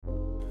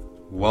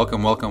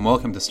Welcome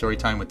to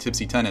Storytime with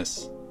Tipsy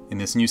Tennis. In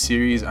this new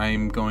series, I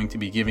am going to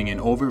be giving an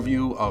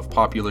overview of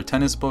popular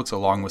tennis books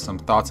along with some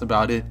thoughts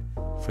about it.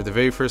 For the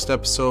very first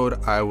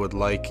episode, I would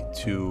like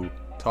to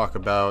talk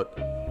about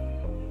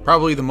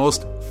probably the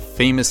most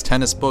famous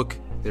tennis book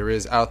there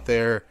is out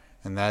there,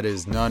 and that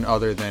is none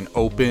other than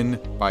Open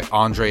by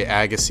Andre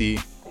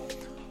Agassi.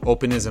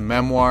 Open is a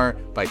memoir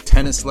by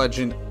tennis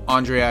legend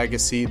Andre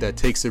Agassi that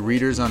takes the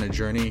readers on a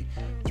journey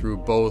through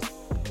both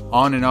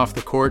on and off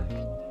the court.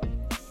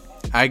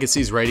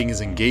 Agassi's writing is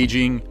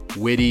engaging,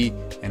 witty,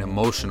 and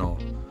emotional,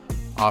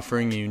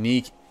 offering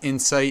unique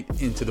insight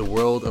into the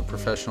world of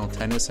professional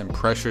tennis and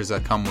pressures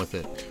that come with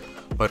it.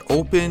 But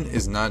Open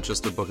is not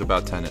just a book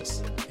about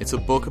tennis. It's a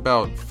book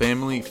about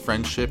family,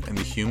 friendship, and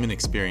the human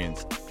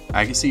experience.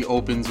 Agassi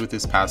opens with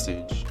this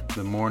passage,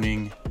 the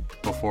morning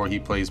before he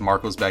plays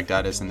Marcos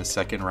Baghdatis in the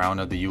second round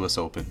of the US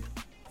Open.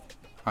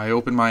 I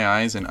open my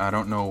eyes and I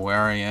don't know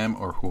where I am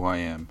or who I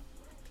am.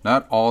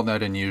 Not all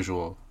that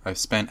unusual. I've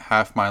spent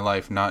half my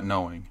life not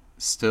knowing.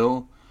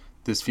 Still,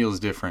 this feels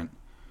different.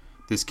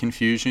 This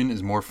confusion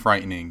is more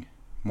frightening,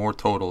 more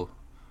total.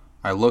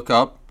 I look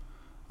up.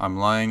 I'm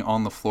lying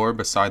on the floor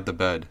beside the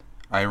bed.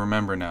 I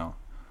remember now.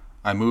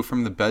 I move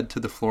from the bed to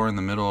the floor in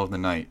the middle of the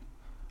night.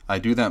 I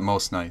do that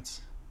most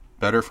nights.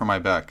 Better for my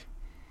back.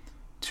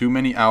 Too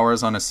many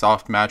hours on a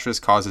soft mattress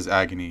causes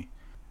agony.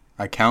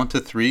 I count to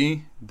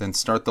 3, then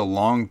start the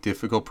long,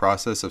 difficult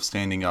process of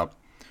standing up.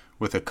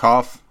 With a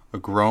cough, a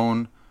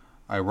groan,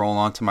 I roll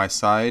onto my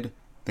side,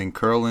 then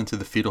curl into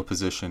the fetal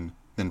position,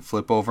 then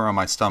flip over on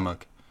my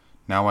stomach.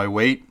 Now I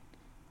wait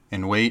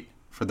and wait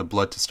for the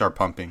blood to start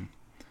pumping.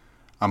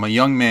 I'm a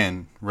young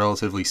man,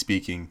 relatively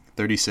speaking,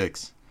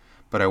 36,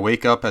 but I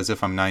wake up as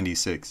if I'm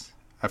 96.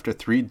 After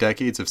 3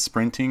 decades of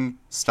sprinting,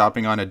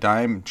 stopping on a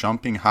dime,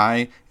 jumping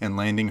high, and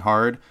landing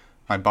hard,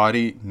 my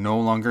body no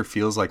longer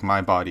feels like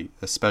my body,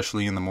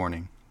 especially in the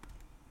morning.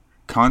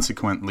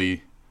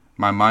 Consequently,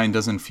 my mind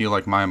doesn't feel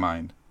like my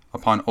mind.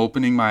 Upon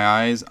opening my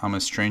eyes, I'm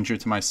a stranger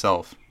to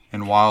myself,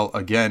 and while,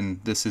 again,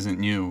 this isn't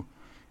new,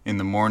 in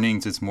the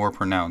mornings it's more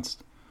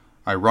pronounced.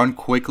 I run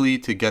quickly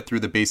to get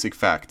through the basic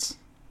facts.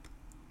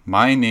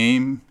 My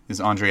name is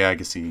Andre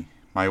Agassi.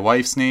 My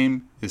wife's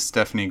name is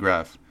Steffi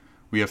Graf.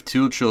 We have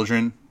 2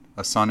 children,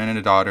 a son and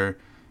a daughter,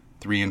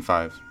 3 and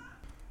 5.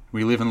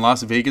 We live in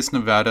Las Vegas,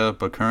 Nevada,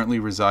 but currently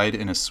reside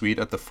in a suite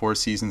at the Four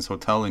Seasons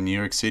Hotel in New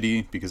York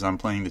City because I'm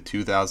playing the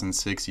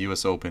 2006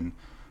 US Open,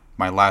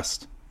 my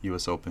last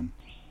US Open.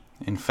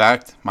 In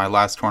fact, my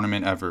last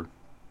tournament ever.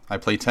 I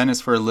play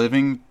tennis for a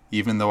living,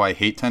 even though I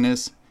hate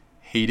tennis,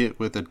 hate it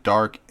with a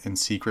dark and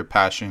secret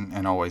passion,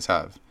 and always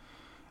have.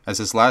 As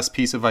this last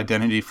piece of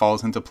identity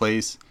falls into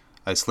place,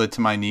 I slid to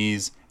my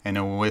knees, and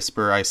in a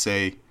whisper I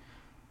say,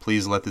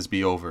 please let this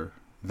be over.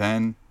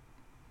 Then,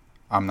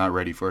 I'm not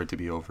ready for it to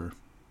be over.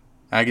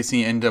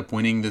 Agassi ended up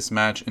winning this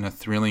match in a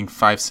thrilling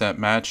 5-set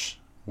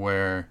match,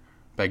 where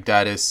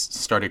Baghdatis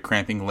started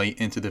cramping late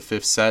into the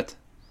 5th set.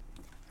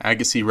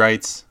 Agassi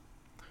writes,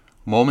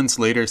 moments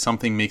later,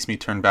 something makes me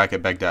turn back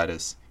at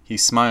Baghdatis.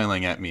 He's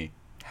smiling at me.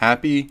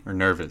 Happy or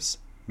nervous?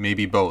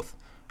 Maybe both.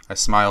 I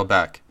smile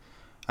back.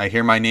 I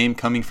hear my name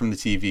coming from the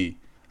TV.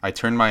 I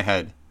turn my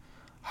head.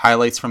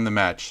 Highlights from the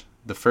match.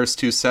 The first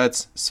 2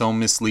 sets, so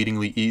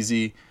misleadingly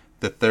easy.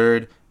 The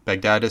third,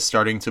 Baghdatis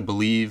starting to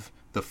believe.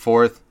 The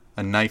fourth,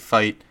 a knife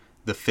fight.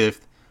 The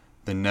 5th,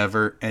 the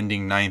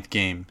never-ending 9th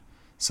game.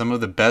 Some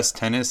of the best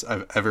tennis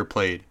I've ever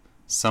played.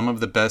 Some of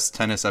the best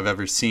tennis I've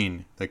ever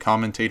seen. The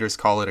commentators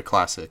call it a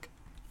classic.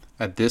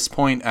 At this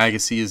point,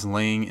 Agassi is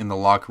laying in the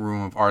locker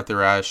room of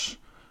Arthur Ashe,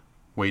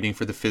 waiting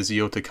for the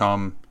physio to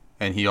come,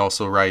 and he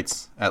also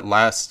writes, at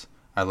last,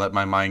 I let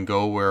my mind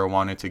go where I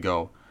wanted to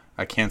go.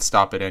 I can't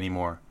stop it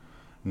anymore.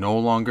 No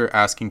longer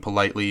asking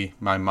politely,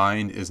 my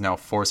mind is now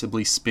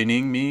forcibly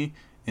spinning me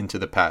into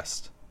the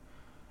past.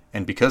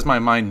 And because my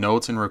mind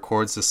notes and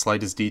records the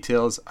slightest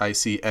details, I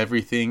see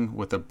everything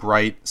with a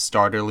bright,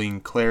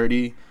 startling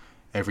clarity.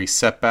 Every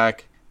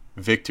setback,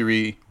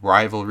 victory,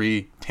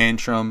 rivalry,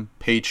 tantrum,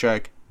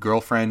 paycheck,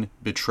 girlfriend,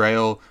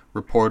 betrayal,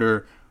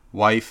 reporter,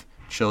 wife,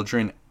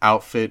 children,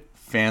 outfit,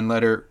 fan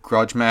letter,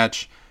 grudge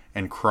match,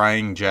 and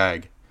crying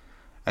jag.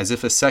 As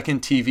if a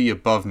second TV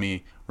above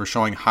me were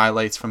showing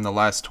highlights from the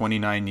last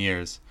 29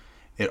 years.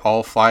 It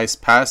all flies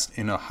past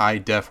in a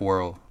high-def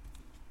whirl.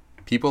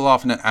 People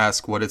often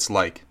ask what it's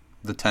like,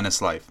 the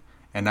tennis life,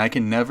 and I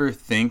can never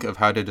think of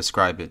how to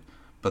describe it,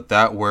 but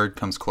that word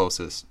comes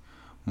closest.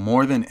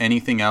 More than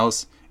anything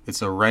else,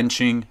 it's a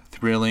wrenching,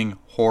 thrilling,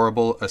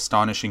 horrible,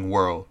 astonishing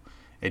whirl.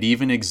 It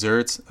even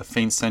exerts a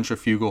faint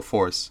centrifugal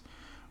force,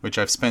 which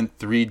I've spent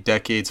 3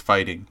 decades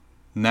fighting.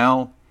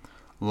 Now,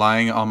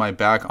 lying on my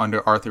back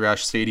under Arthur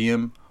Ashe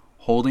Stadium,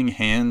 holding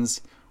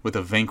hands with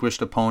a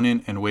vanquished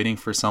opponent and waiting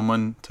for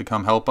someone to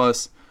come help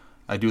us,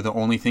 I do the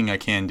only thing I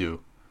can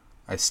do.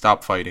 I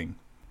stop fighting.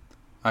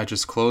 I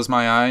just close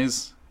my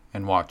eyes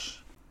and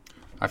watch.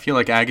 I feel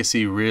like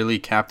Agassi really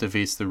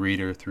captivates the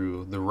reader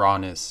through the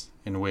rawness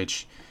in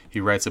which he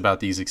writes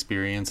about these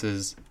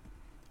experiences.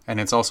 And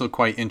it's also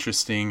quite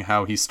interesting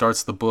how he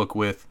starts the book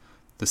with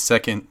the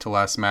second to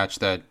last match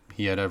that he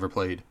he had ever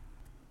played.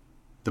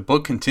 The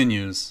book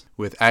continues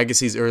with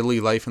Agassi's early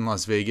life in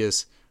Las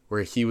Vegas,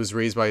 where he was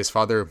raised by his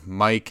father,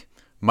 Mike.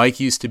 Mike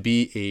used to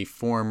be a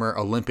former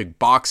Olympic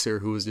boxer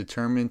who was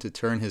determined to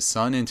turn his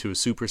son into a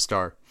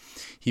superstar.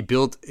 He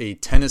built a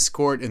tennis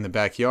court in the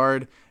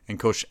backyard and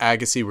coached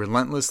Agassi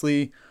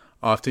relentlessly,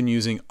 often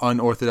using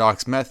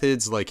unorthodox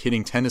methods like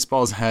hitting tennis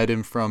balls at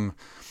him from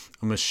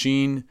a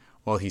machine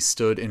while he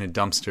stood in a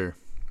dumpster.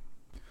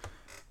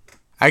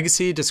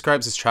 Agassi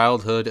describes his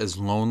childhood as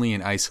lonely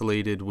and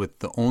isolated, with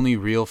the only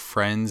real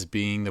friends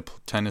being the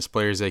tennis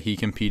players that he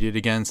competed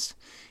against.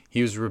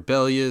 He was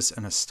rebellious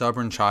and a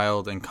stubborn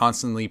child and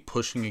constantly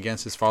pushing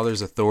against his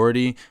father's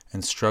authority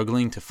and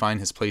struggling to find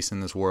his place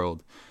in this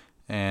world.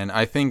 And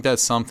I think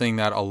that's something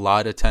that a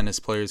lot of tennis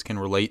players can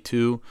relate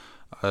to,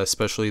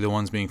 especially the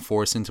ones being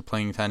forced into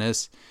playing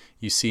tennis.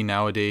 You see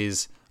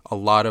nowadays a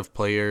lot of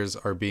players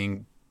are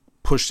being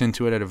pushed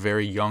into it at a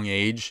very young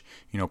age,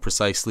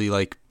 precisely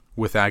like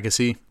with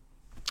Agassi.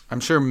 I'm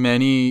sure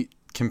many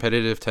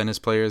competitive tennis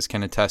players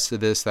can attest to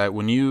this, that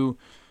when you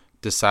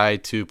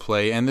decide to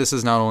play, and this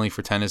is not only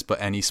for tennis but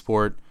any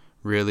sport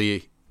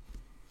really,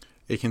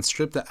 it can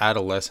strip the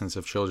adolescence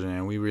of children,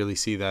 and we really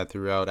see that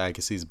throughout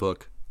Agassi's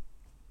book.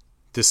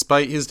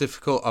 Despite his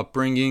difficult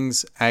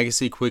upbringings,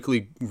 Agassi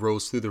quickly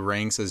rose through the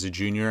ranks as a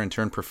junior and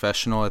turned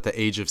professional at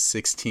the age of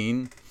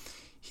 16.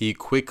 He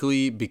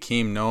quickly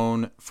became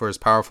known for his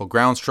powerful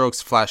ground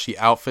strokes, flashy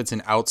outfits,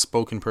 and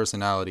outspoken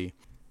personality.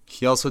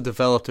 He also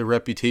developed a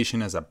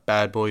reputation as a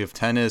bad boy of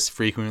tennis,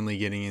 frequently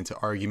getting into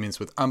arguments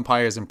with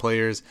umpires and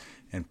players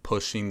and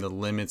pushing the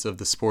limits of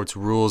the sport's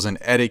rules and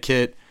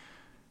etiquette.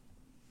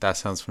 That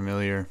sounds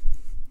familiar.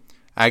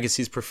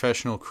 Agassi's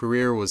professional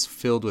career was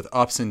filled with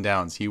ups and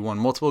downs. He won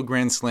multiple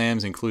Grand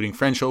Slams, including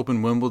French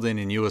Open, Wimbledon,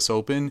 and US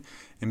Open,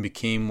 and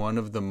became one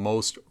of the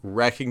most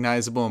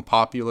recognizable and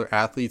popular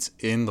athletes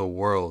in the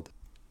world.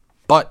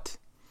 But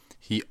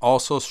he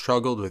also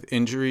struggled with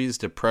injuries,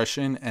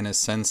 depression, and a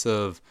sense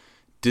of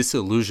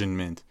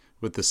disillusionment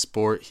with the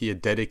sport he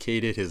had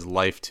dedicated his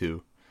life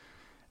to.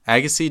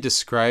 Agassi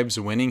describes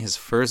winning his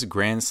first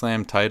Grand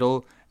Slam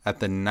title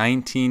at the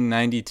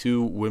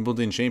 1992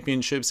 Wimbledon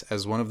Championships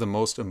as one of the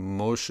most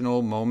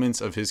emotional moments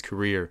of his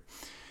career.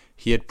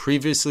 He had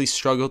previously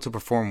struggled to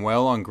perform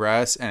well on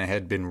grass and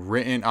had been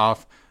written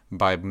off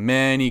by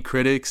many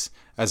critics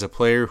as a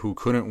player who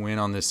couldn't win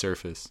on this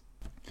surface.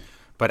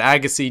 But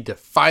Agassi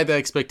defied the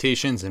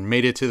expectations and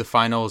made it to the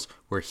finals,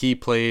 where he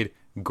played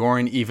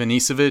Goran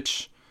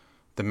Ivanisevic.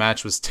 The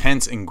match was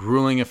tense and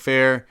grueling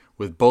affair,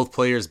 with both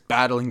players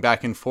battling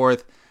back and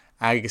forth.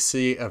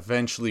 Agassi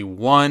eventually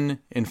won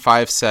in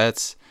 5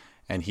 sets,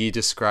 and he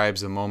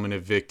describes the moment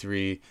of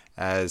victory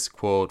as,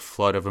 quote,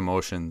 flood of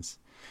emotions.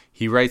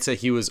 He writes that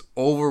he was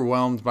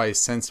overwhelmed by a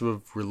sense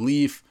of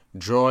relief,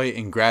 joy,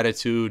 and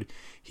gratitude.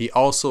 He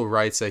also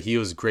writes that he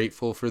was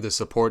grateful for the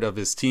support of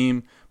his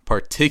team,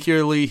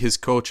 particularly his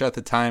coach at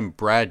the time,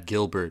 Brad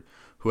Gilbert,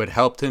 who had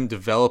helped him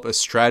develop a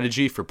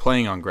strategy for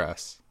playing on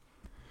grass.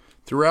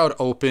 Throughout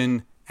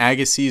Open,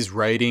 Agassi's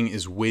writing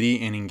is witty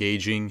and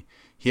engaging.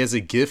 He has a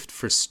gift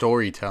for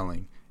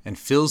storytelling and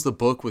fills the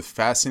book with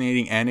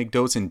fascinating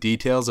anecdotes and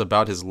details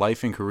about his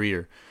life and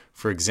career.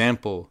 For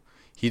example,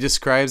 he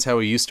describes how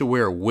he used to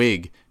wear a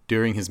wig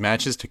during his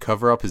matches to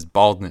cover up his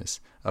baldness,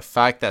 a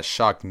fact that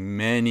shocked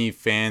many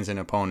fans and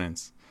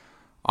opponents.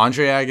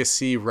 Andre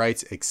Agassi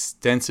writes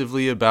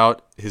extensively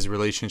about his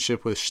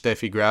relationship with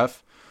Steffi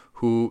Graf,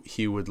 who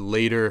he would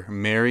later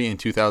marry in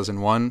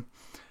 2001.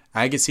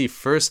 Agassi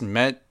first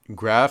met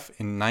Graf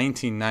in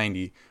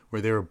 1990,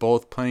 where they were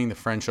both playing the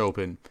French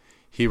Open.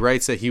 He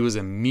writes that he was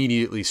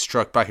immediately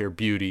struck by her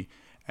beauty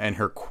and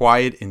her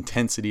quiet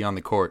intensity on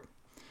the court.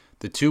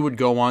 The two would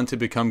go on to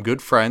become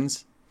good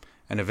friends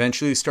and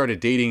eventually started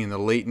dating in the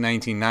late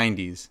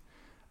 1990s.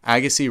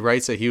 Agassi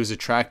writes that he was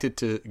attracted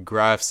to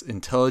Graf's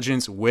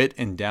intelligence, wit,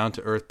 and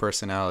down-to-earth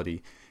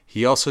personality.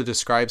 He also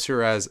describes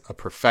her as a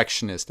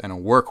perfectionist and a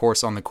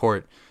workhorse on the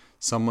court,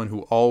 someone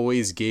who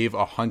always gave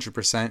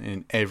 100%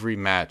 in every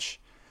match.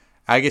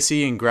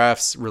 Agassi and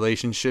Graf's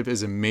relationship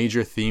is a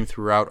major theme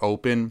throughout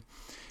Open.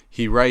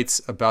 He writes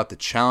about the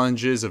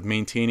challenges of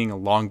maintaining a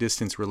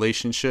long-distance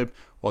relationship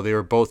while they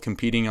were both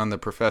competing on the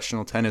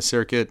professional tennis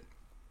circuit.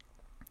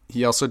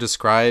 He also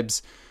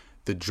describes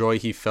the joy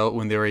he felt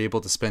when they were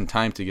able to spend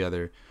time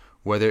together,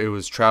 whether it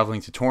was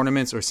traveling to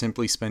tournaments or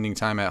simply spending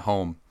time at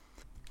home.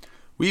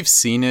 We've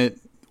seen it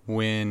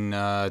when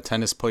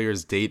tennis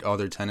players date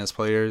other tennis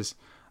players.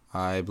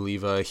 I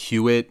believe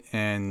Hewitt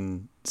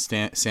and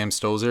Sam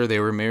Stosur, they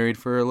were married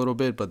for a little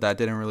bit, but that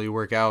didn't really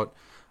work out.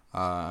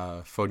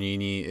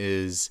 Fognini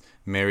is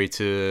married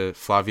to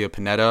Flavia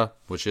Pennetta,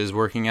 which is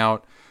working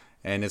out.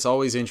 And it's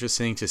always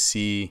interesting to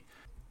see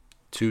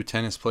two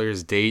tennis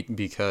players date,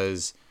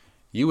 because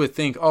you would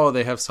think, oh,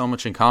 they have so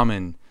much in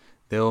common,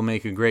 they'll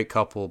make a great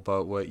couple.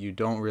 But what you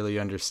don't really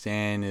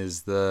understand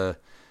is the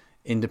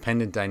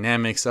independent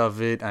dynamics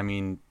of it. I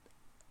mean,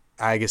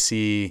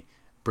 Agassi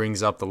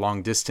brings up the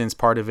long distance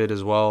part of it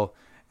as well,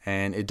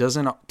 and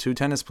two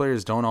tennis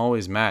players don't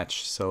always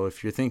match. So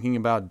if you're thinking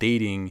about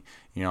dating,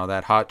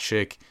 that hot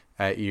chick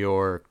at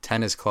your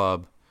tennis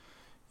club,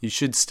 you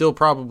should still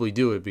probably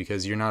do it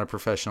because you're not a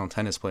professional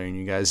tennis player and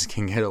you guys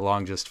can get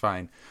along just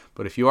fine.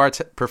 But if you are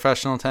a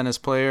professional tennis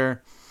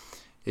player,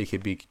 it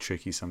could be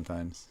tricky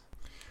sometimes.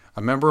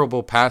 A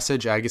memorable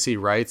passage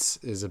Agassi writes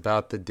is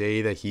about the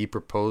day that he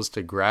proposed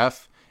to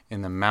Graf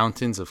in the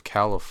mountains of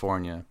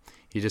California.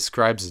 He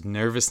describes the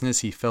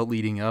nervousness he felt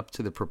leading up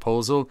to the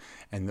proposal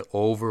and the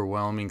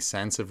overwhelming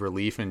sense of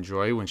relief and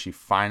joy when she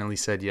finally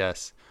said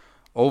yes.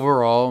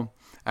 Overall,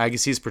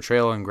 Agassi's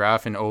portrayal in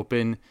Graf in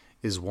Open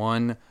is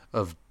one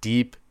of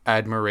deep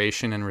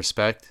admiration and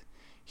respect.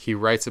 He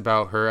writes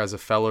about her as a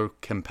fellow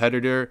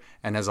competitor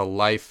and as a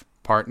life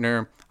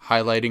partner,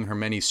 highlighting her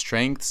many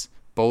strengths,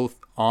 both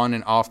on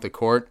and off the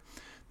court.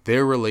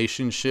 Their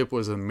relationship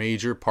was a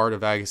major part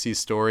of Agassi's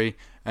story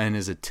and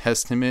is a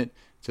testament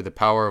to the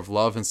power of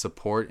love and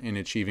support in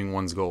achieving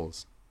one's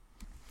goals.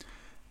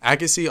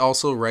 Agassi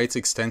also writes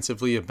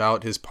extensively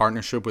about his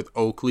partnership with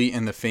Oakley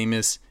and the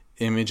famous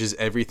Image is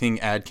Everything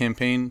ad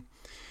campaign.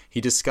 He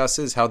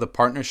discusses how the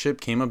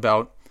partnership came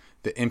about,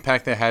 the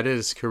impact it had on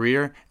his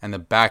career, and the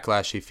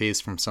backlash he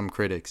faced from some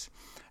critics.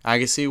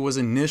 Agassi was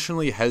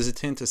initially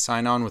hesitant to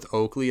sign on with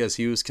Oakley as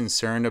he was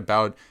concerned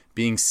about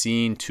being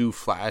seen too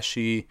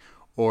flashy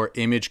or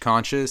image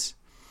conscious.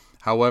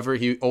 However,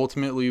 he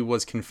ultimately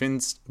was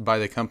convinced by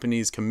the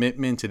company's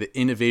commitment to the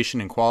innovation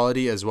and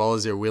quality, as well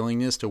as their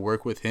willingness to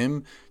work with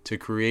him to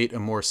create a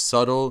more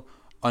subtle,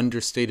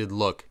 understated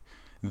look.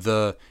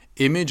 The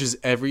Image is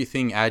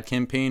Everything ad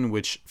campaign,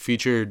 which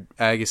featured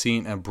Agassi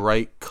in a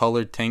bright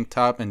colored tank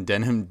top and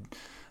denim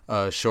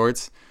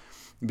shorts,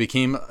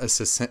 became a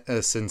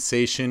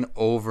sensation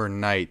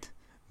overnight.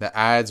 The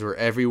ads were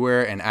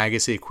everywhere, and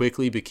Agassi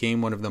quickly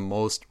became one of the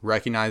most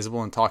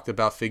recognizable and talked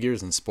about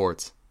figures in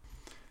sports.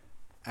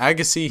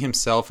 Agassi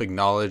himself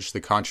acknowledged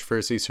the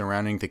controversy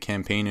surrounding the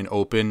campaign in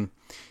Open.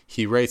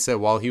 He writes that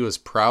while he was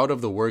proud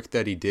of the work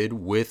that he did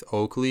with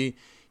Oakley,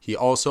 he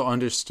also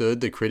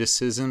understood the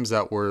criticisms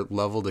that were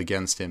leveled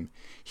against him.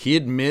 He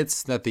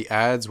admits that the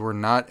ads were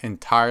not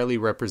entirely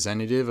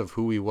representative of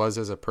who he was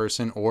as a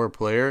person or a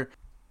player,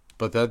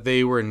 but that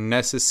they were a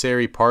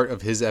necessary part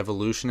of his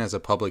evolution as a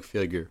public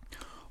figure.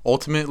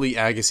 Ultimately,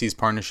 Agassi's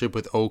partnership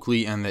with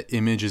Oakley and the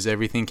Image is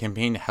Everything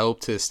campaign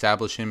helped to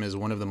establish him as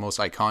one of the most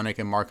iconic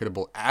and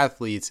marketable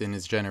athletes in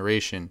his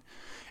generation.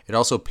 It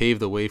also paved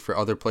the way for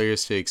other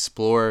players to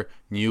explore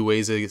new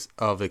ways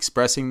of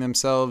expressing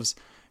themselves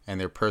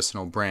and their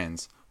personal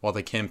brands. While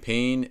the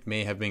campaign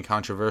may have been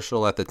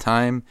controversial at the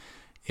time,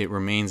 it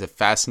remains a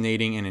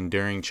fascinating and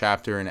enduring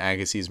chapter in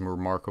Agassi's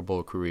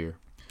remarkable career.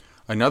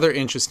 Another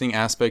interesting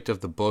aspect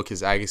of the book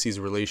is Agassi's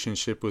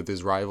relationship with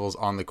his rivals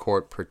on the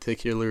court,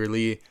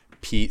 particularly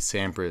Pete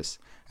Sampras.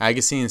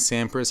 Agassi and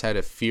Sampras had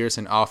a fierce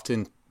and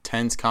often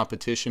tense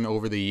competition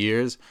over the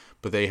years,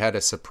 but they had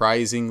a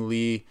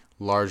surprisingly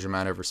large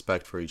amount of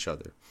respect for each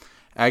other.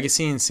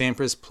 Agassi and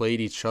Sampras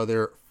played each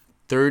other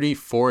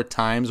 34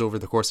 times over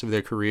the course of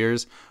their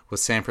careers, with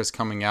Sampras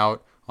coming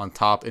out on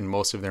top in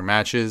most of their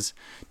matches.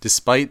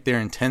 Despite their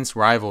intense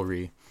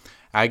rivalry,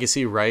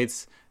 Agassi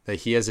writes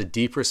that he has a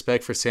deep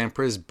respect for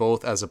Sampras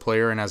both as a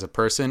player and as a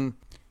person.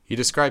 He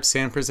describes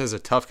Sampras as a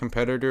tough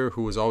competitor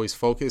who was always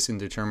focused and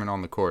determined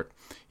on the court.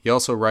 He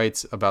also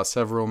writes about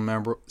several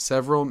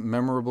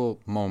memorable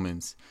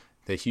moments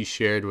that he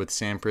shared with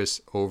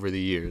Sampras over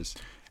the years.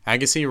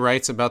 Agassi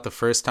writes about the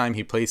first time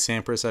he played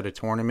Sampras at a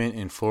tournament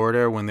in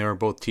Florida when they were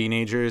both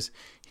teenagers.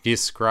 He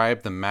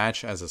described the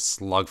match as a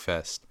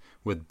slugfest,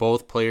 with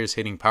both players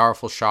hitting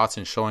powerful shots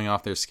and showing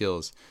off their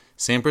skills.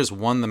 Sampras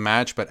won the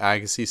match, but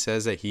Agassi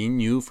says that he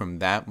knew from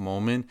that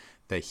moment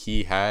that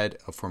he had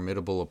a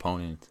formidable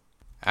opponent.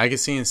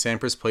 Agassi and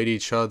Sampras played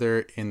each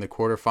other in the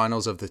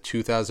quarterfinals of the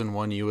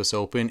 2001 US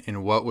Open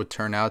in what would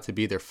turn out to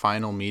be their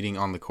final meeting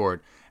on the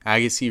court.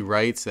 Agassi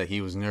writes that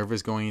he was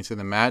nervous going into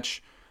the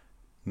match,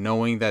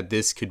 knowing that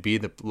this could be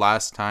the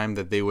last time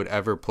that they would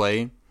ever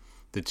play.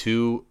 The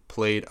two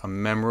played a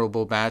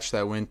memorable match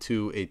that went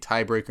to a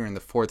tiebreaker in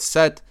the fourth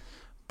set,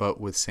 but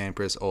with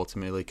Sampras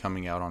ultimately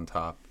coming out on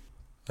top.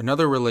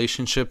 Another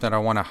relationship that I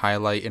want to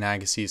highlight in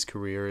Agassi's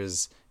career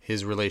is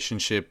his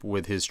relationship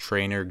with his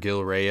trainer,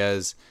 Gil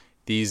Reyes.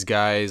 These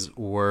guys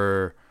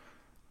were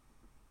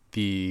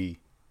the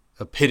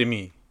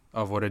epitome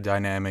of what a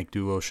dynamic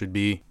duo should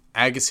be.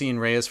 Agassi and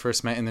Reyes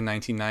first met in the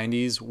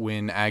 1990s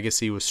when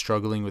Agassi was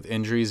struggling with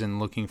injuries and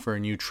looking for a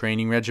new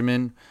training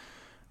regimen.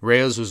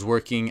 Reyes was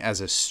working as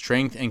a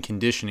strength and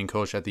conditioning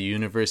coach at the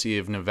University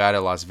of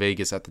Nevada, Las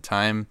Vegas at the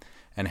time,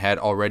 and had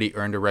already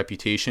earned a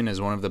reputation as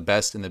one of the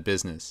best in the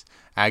business.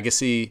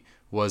 Agassi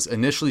was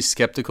initially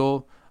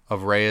skeptical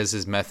of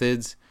Reyes'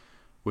 methods,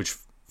 which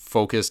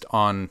focused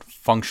on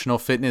functional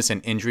fitness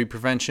and injury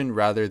prevention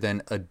rather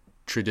than a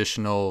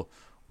traditional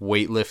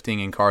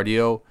weightlifting and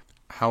cardio.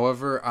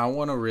 However, I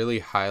want to really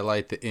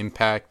highlight the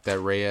impact that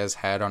Reyes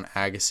had on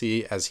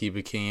Agassi as he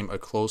became a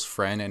close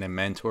friend and a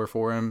mentor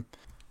for him.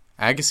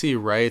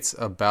 Agassi writes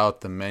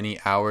about the many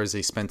hours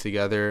they spent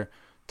together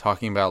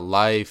talking about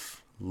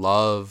life,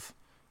 love,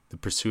 the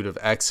pursuit of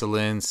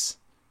excellence,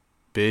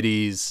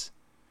 biddies.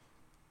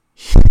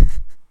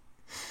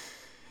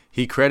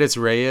 He credits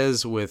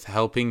Reyes with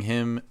helping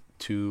him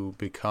to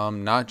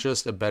become not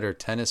just a better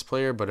tennis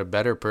player, but a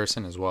better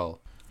person as well.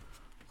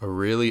 A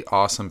really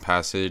awesome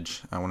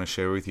passage I want to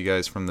share with you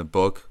guys from the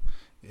book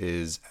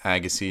is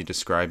Agassi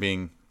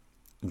describing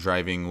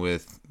driving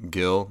with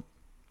Gil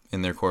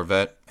in their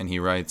Corvette, and he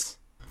writes,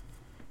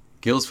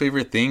 "Gil's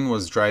favorite thing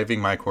was driving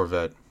my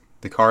Corvette.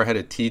 The car had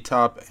a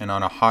T-top, and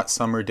on a hot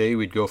summer day,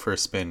 we'd go for a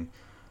spin.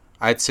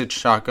 I'd sit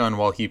shotgun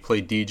while he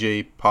played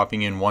DJ,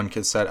 popping in one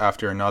cassette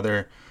after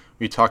another.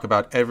 We'd talk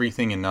about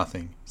everything and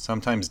nothing,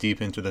 sometimes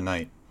deep into the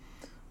night.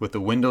 With the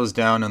windows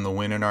down and the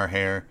wind in our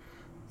hair,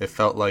 it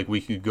felt like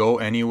we could go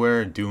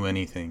anywhere, do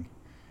anything.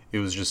 It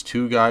was just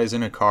two guys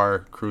in a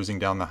car cruising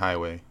down the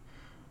highway.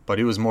 But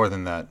it was more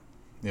than that.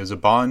 It was a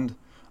bond,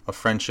 a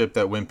friendship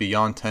that went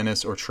beyond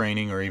tennis or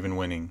training or even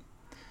winning.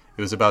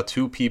 It was about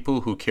two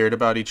people who cared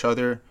about each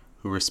other,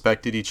 who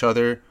respected each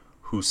other,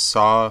 who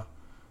saw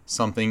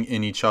something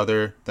in each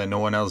other that no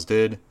one else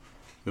did.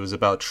 It was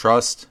about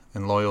trust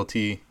and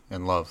loyalty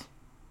and love."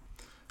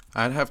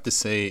 I'd have to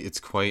say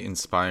it's quite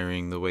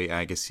inspiring the way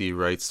Agassi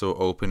writes so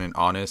open and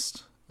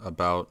honest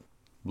about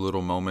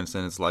little moments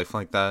in his life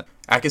like that.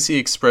 Agassi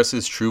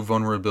expresses true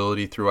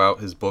vulnerability throughout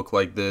his book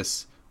like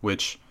this,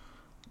 which,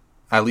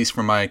 at least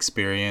from my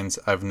experience,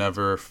 I've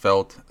never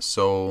felt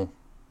so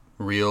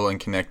real and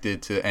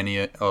connected to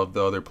any of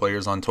the other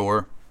players on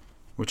tour,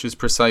 which is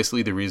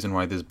precisely the reason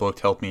why this book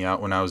helped me out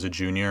when I was a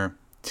junior,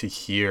 to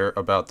hear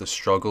about the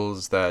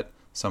struggles that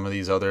some of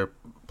these other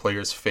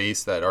players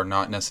face that are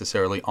not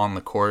necessarily on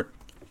the court.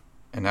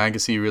 And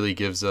Agassi really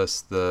gives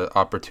us the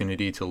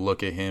opportunity to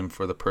look at him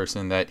for the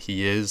person that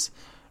he is,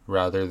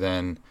 rather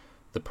than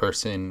the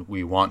person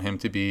we want him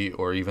to be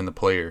or even the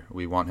player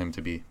we want him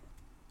to be.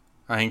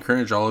 I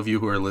encourage all of you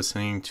who are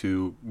listening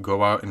to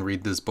go out and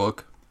read this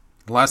book.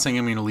 The last thing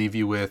I'm going to leave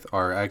you with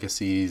are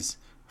Agassi's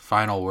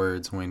final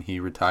words when he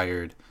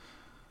retired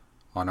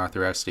on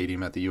Arthur Ashe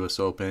Stadium at the US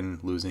Open,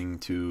 losing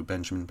to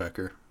Benjamin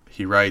Becker.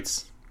 He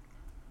writes,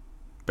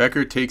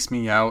 "Becker takes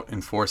me out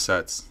in 4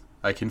 sets.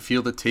 I can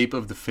feel the tape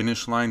of the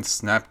finish line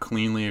snap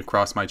cleanly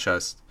across my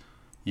chest.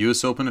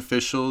 US Open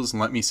officials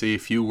let me say a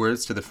few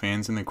words to the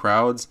fans in the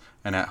crowds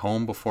and at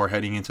home before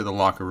heading into the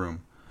locker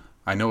room.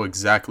 I know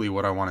exactly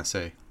what I want to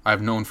say.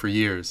 I've known for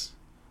years,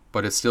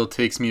 but it still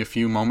takes me a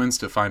few moments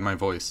to find my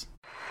voice."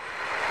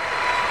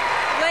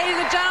 Ladies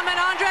and gentlemen,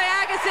 Andre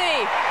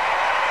Agassi.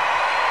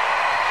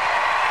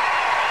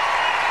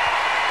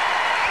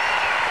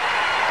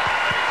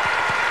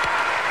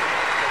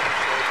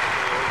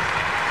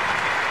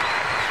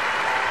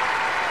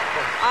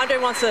 Andre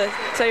wants to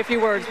say a few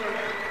words.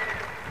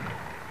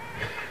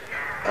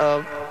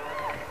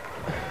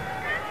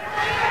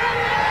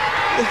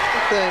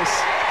 Thanks.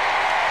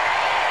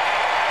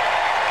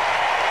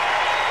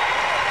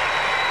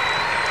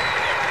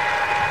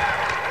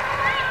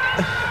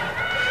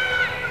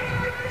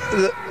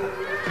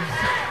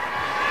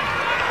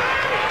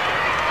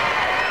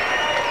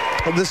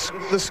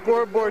 The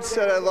scoreboard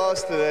said I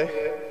lost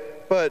today,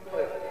 but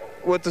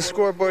what the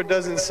scoreboard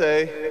doesn't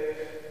say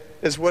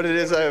is what it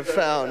is I have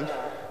found.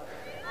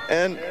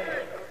 And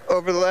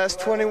over the last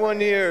 21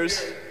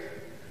 years,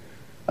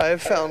 I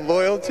have found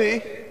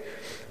loyalty.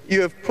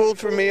 You have pulled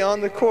for me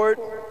on the court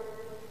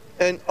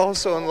and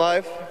also in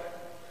life.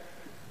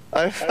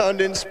 I have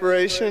found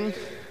inspiration.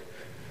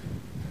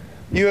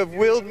 You have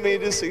willed me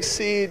to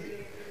succeed,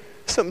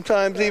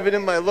 sometimes even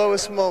in my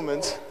lowest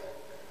moments.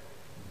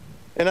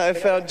 And I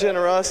have found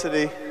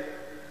generosity.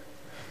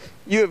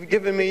 You have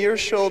given me your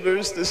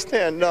shoulders to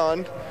stand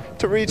on,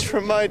 to reach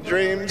for my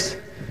dreams,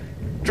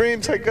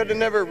 dreams I could have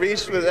never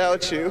reached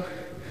without you.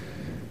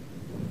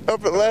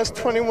 Over the last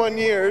 21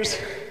 years,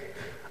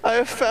 I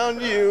have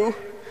found you,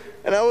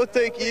 and I will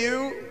take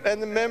you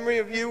and the memory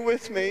of you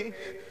with me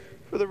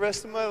for the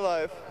rest of my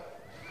life.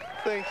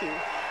 Thank you.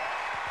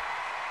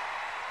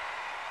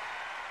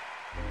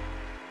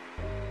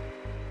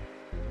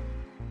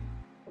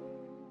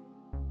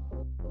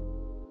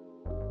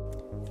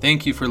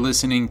 Thank you for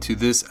listening to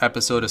this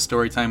episode of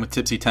Storytime with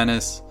Tipsy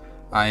Tennis.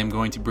 I am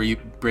going to be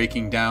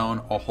breaking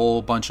down a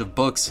whole bunch of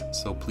books,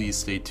 so please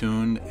stay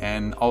tuned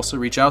and also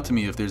reach out to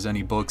me if there's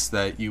any books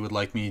that you would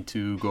like me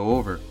to go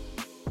over.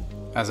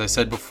 As I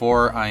said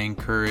before, I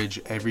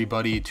encourage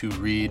everybody to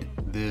read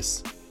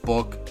this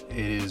book. It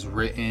is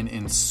written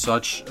in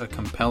such a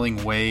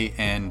compelling way,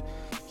 and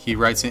he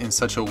writes it in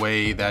such a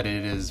way that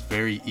it is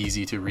very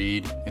easy to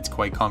read. It's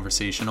quite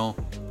conversational.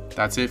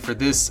 That's it for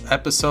this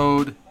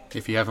episode.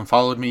 If you haven't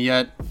followed me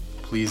yet,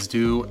 please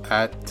do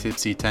at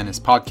Tipsy Tennis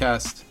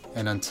Podcast.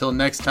 And until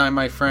next time,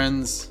 my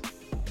friends,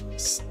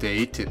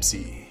 stay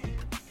tipsy.